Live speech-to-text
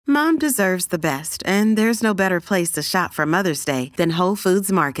Mom deserves the best, and there's no better place to shop for Mother's Day than Whole Foods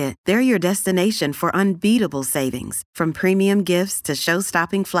Market. They're your destination for unbeatable savings, from premium gifts to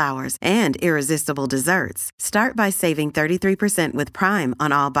show-stopping flowers and irresistible desserts. Start by saving 33% with Prime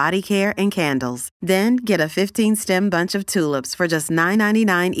on all body care and candles. Then get a 15-stem bunch of tulips for just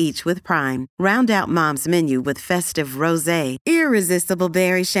 $9.99 each with Prime. Round out Mom's menu with festive rosé, irresistible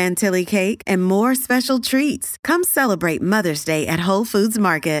berry chantilly cake, and more special treats. Come celebrate Mother's Day at Whole Foods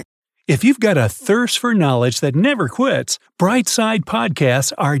Market. If you've got a thirst for knowledge that never quits, Brightside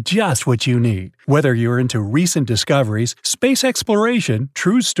Podcasts are just what you need. Whether you're into recent discoveries, space exploration,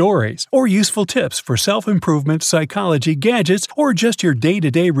 true stories, or useful tips for self-improvement, psychology, gadgets, or just your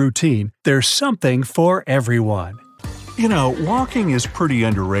day-to-day routine, there's something for everyone. You know, walking is pretty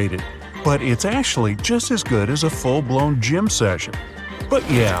underrated, but it's actually just as good as a full-blown gym session. But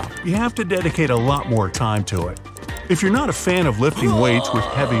yeah, you have to dedicate a lot more time to it. If you're not a fan of lifting weights with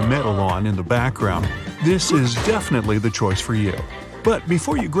heavy metal on in the background, this is definitely the choice for you. But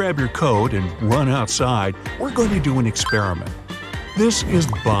before you grab your coat and run outside, we're going to do an experiment. This is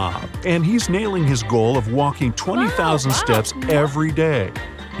Bob, and he's nailing his goal of walking 20,000 steps every day.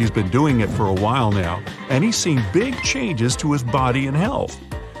 He's been doing it for a while now, and he's seen big changes to his body and health.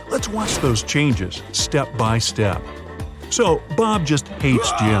 Let's watch those changes, step by step. So, Bob just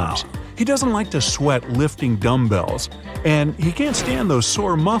hates gyms. He doesn't like to sweat lifting dumbbells, and he can't stand those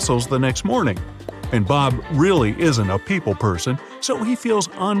sore muscles the next morning. And Bob really isn't a people person, so he feels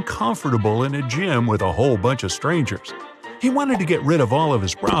uncomfortable in a gym with a whole bunch of strangers. He wanted to get rid of all of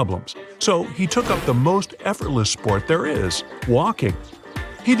his problems, so he took up the most effortless sport there is, walking.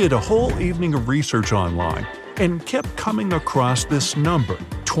 He did a whole evening of research online and kept coming across this number,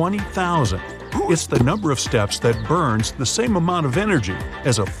 20,000. It's the number of steps that burns the same amount of energy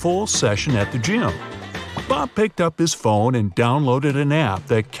as a full session at the gym. Bob picked up his phone and downloaded an app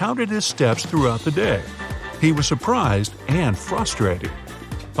that counted his steps throughout the day. He was surprised and frustrated.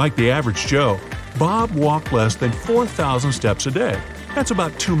 Like the average Joe, Bob walked less than 4,000 steps a day. That's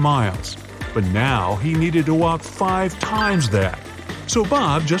about 2 miles. But now he needed to walk 5 times that. So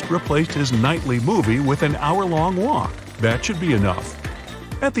Bob just replaced his nightly movie with an hour-long walk. That should be enough.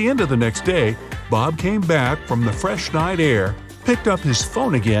 At the end of the next day, Bob came back from the fresh night air, picked up his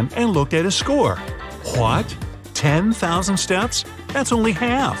phone again, and looked at his score. What? 10,000 steps? That's only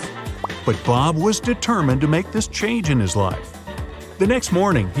half. But Bob was determined to make this change in his life. The next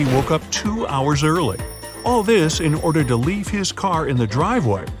morning, he woke up 2 hours early. All this in order to leave his car in the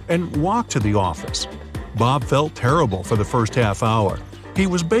driveway and walk to the office. Bob felt terrible for the first half hour. He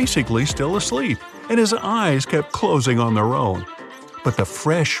was basically still asleep, and his eyes kept closing on their own. But the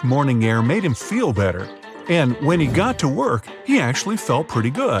fresh morning air made him feel better, and when he got to work, he actually felt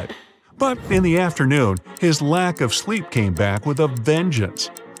pretty good. But in the afternoon, his lack of sleep came back with a vengeance.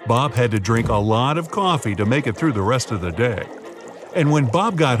 Bob had to drink a lot of coffee to make it through the rest of the day. And when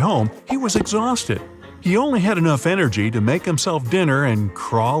Bob got home, he was exhausted. He only had enough energy to make himself dinner and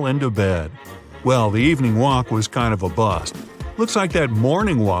crawl into bed. Well, the evening walk was kind of a bust. Looks like that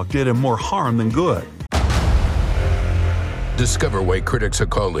morning walk did him more harm than good. Discover why critics are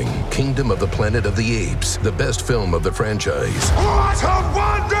calling Kingdom of the Planet of the Apes the best film of the franchise. What a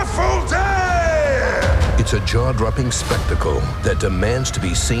wonderful day! It's a jaw-dropping spectacle that demands to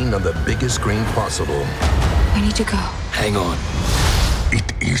be seen on the biggest screen possible. We need to go. Hang on.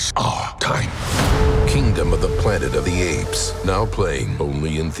 It is our time. Kingdom of the Planet of the Apes. Now playing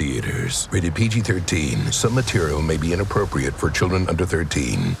only in theaters. Rated PG-13. Some material may be inappropriate for children under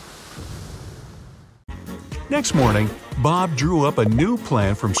 13. Next morning, Bob drew up a new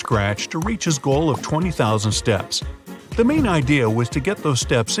plan from scratch to reach his goal of 20,000 steps. The main idea was to get those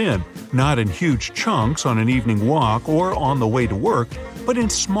steps in, not in huge chunks on an evening walk or on the way to work, but in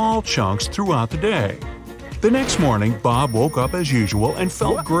small chunks throughout the day. The next morning, Bob woke up as usual and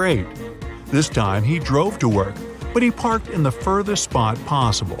felt great. This time, he drove to work, but he parked in the furthest spot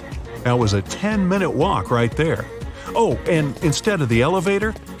possible. That was a 10-minute walk right there. Oh, and instead of the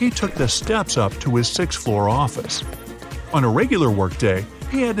elevator, he took the steps up to his 6th-floor office. On a regular workday,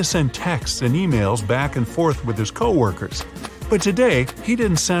 he had to send texts and emails back and forth with his coworkers. But today, he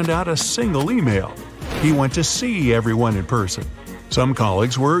didn't send out a single email. He went to see everyone in person. Some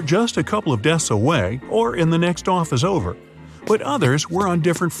colleagues were just a couple of desks away or in the next office over, but others were on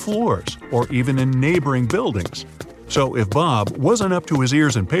different floors or even in neighboring buildings. So if Bob wasn't up to his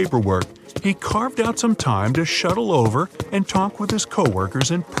ears in paperwork, he carved out some time to shuttle over and talk with his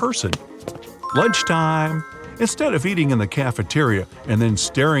coworkers in person. Lunchtime! Instead of eating in the cafeteria and then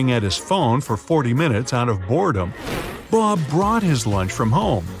staring at his phone for 40 minutes out of boredom, Bob brought his lunch from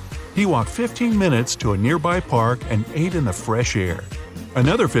home. He walked 15 minutes to a nearby park and ate in the fresh air.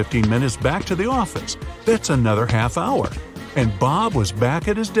 Another 15 minutes back to the office. That's another half hour. And Bob was back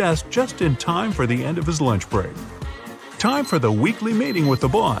at his desk just in time for the end of his lunch break. Time for the weekly meeting with the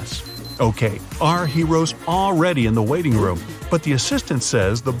boss. Okay, our hero's already in the waiting room, but the assistant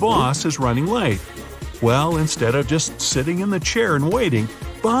says the boss is running late. Well, instead of just sitting in the chair and waiting,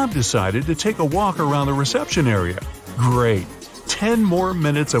 Bob decided to take a walk around the reception area. Great! 10 more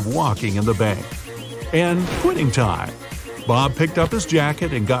minutes of walking in the bank. And quitting time. Bob picked up his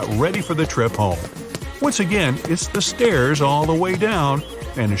jacket and got ready for the trip home. Once again, it's the stairs all the way down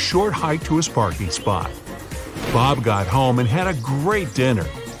and a short hike to his parking spot. Bob got home and had a great dinner.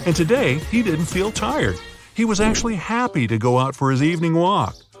 And today, he didn't feel tired. He was actually happy to go out for his evening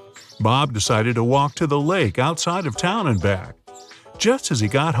walk. Bob decided to walk to the lake outside of town and back. Just as he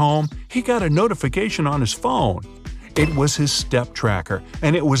got home, he got a notification on his phone. It was his step tracker,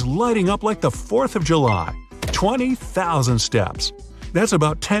 and it was lighting up like the 4th of July. 20,000 steps. That's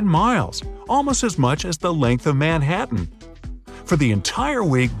about 10 miles, almost as much as the length of Manhattan. For the entire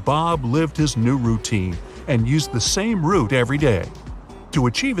week, Bob lived his new routine and used the same route every day. To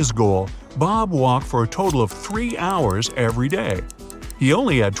achieve his goal, Bob walked for a total of 3 hours every day. He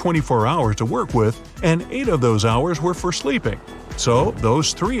only had 24 hours to work with, and 8 of those hours were for sleeping. So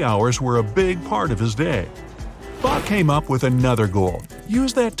those 3 hours were a big part of his day. Bob came up with another goal: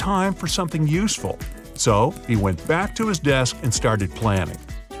 use that time for something useful. So he went back to his desk and started planning.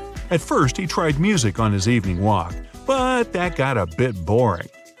 At first, he tried music on his evening walk, but that got a bit boring.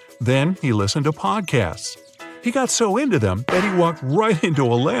 Then he listened to podcasts. He got so into them that he walked right into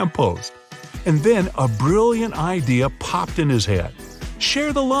a lamppost. And then a brilliant idea popped in his head.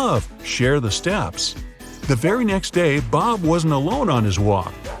 Share the love, share the steps. The very next day, Bob wasn't alone on his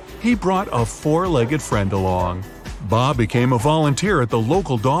walk. He brought a 4-legged friend along. Bob became a volunteer at the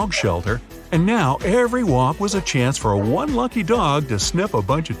local dog shelter, and now every walk was a chance for one lucky dog to sniff a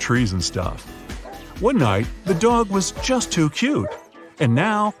bunch of trees and stuff. One night, the dog was just too cute. And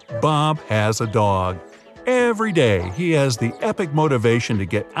now, Bob has a dog. Every day, he has the epic motivation to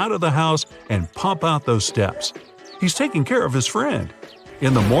get out of the house and pump out those steps. He's taking care of his friend.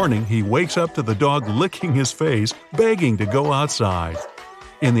 In the morning, he wakes up to the dog licking his face, begging to go outside.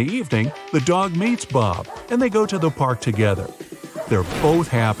 In the evening, the dog meets Bob, and they go to the park together. They're both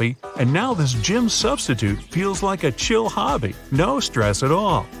happy, and now this gym substitute feels like a chill hobby, no stress at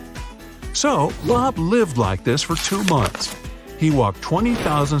all. So, Bob lived like this for 2 months. He walked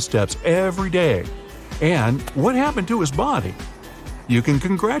 20,000 steps every day. And what happened to his body? You can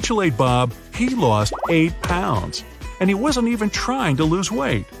congratulate Bob, he lost 8 pounds. And he wasn't even trying to lose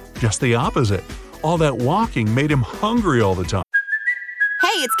weight, just the opposite. All that walking made him hungry all the time.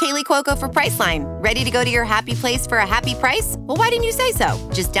 Hey, it's Kaylee Cuoco for Priceline. Ready to go to your happy place for a happy price? Well, why didn't you say so?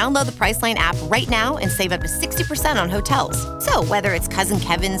 Just download the Priceline app right now and save up to 60% on hotels. So whether it's Cousin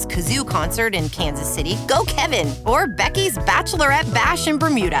Kevin's Kazoo Concert in Kansas City, go Kevin, or Becky's Bachelorette Bash in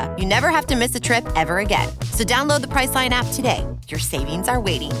Bermuda, you never have to miss a trip ever again. So download the Priceline app today. Your savings are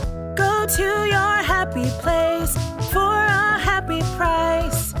waiting. Go to your happy place for a happy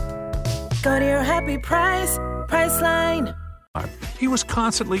price. Go to your happy price, Priceline. He was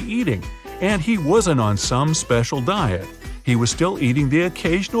constantly eating, and he wasn't on some special diet. He was still eating the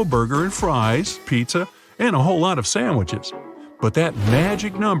occasional burger and fries, pizza, and a whole lot of sandwiches. But that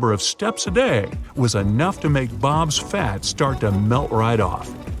magic number of steps a day was enough to make Bob's fat start to melt right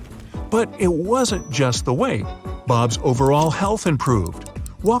off. But it wasn't just the weight. Bob's overall health improved.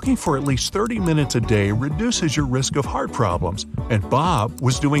 Walking for at least 30 minutes a day reduces your risk of heart problems, and Bob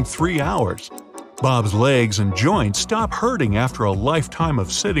was doing 3 hours. Bob's legs and joints stop hurting after a lifetime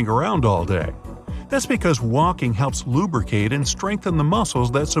of sitting around all day. That's because walking helps lubricate and strengthen the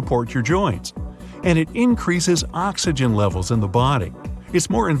muscles that support your joints. And it increases oxygen levels in the body. It's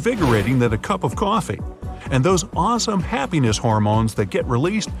more invigorating than a cup of coffee. And those awesome happiness hormones that get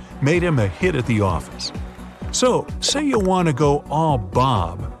released made him a hit at the office. So, say you want to go all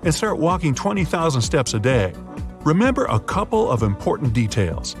Bob and start walking 20,000 steps a day. Remember a couple of important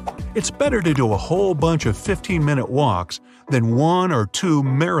details. It's better to do a whole bunch of 15-minute walks than 1 or 2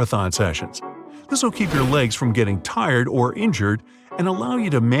 marathon sessions. This will keep your legs from getting tired or injured and allow you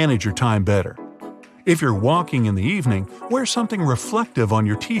to manage your time better. If you're walking in the evening, wear something reflective on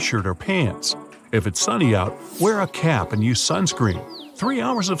your t-shirt or pants. If it's sunny out, wear a cap and use sunscreen. 3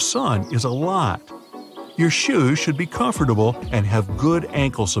 hours of sun is a lot. Your shoes should be comfortable and have good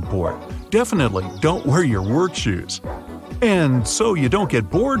ankle support. Definitely don't wear your work shoes. And so you don't get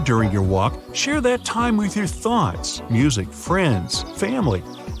bored during your walk, share that time with your thoughts, music, friends, family.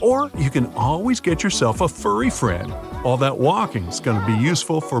 Or you can always get yourself a furry friend. All that walking is going to be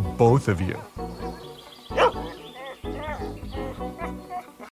useful for both of you.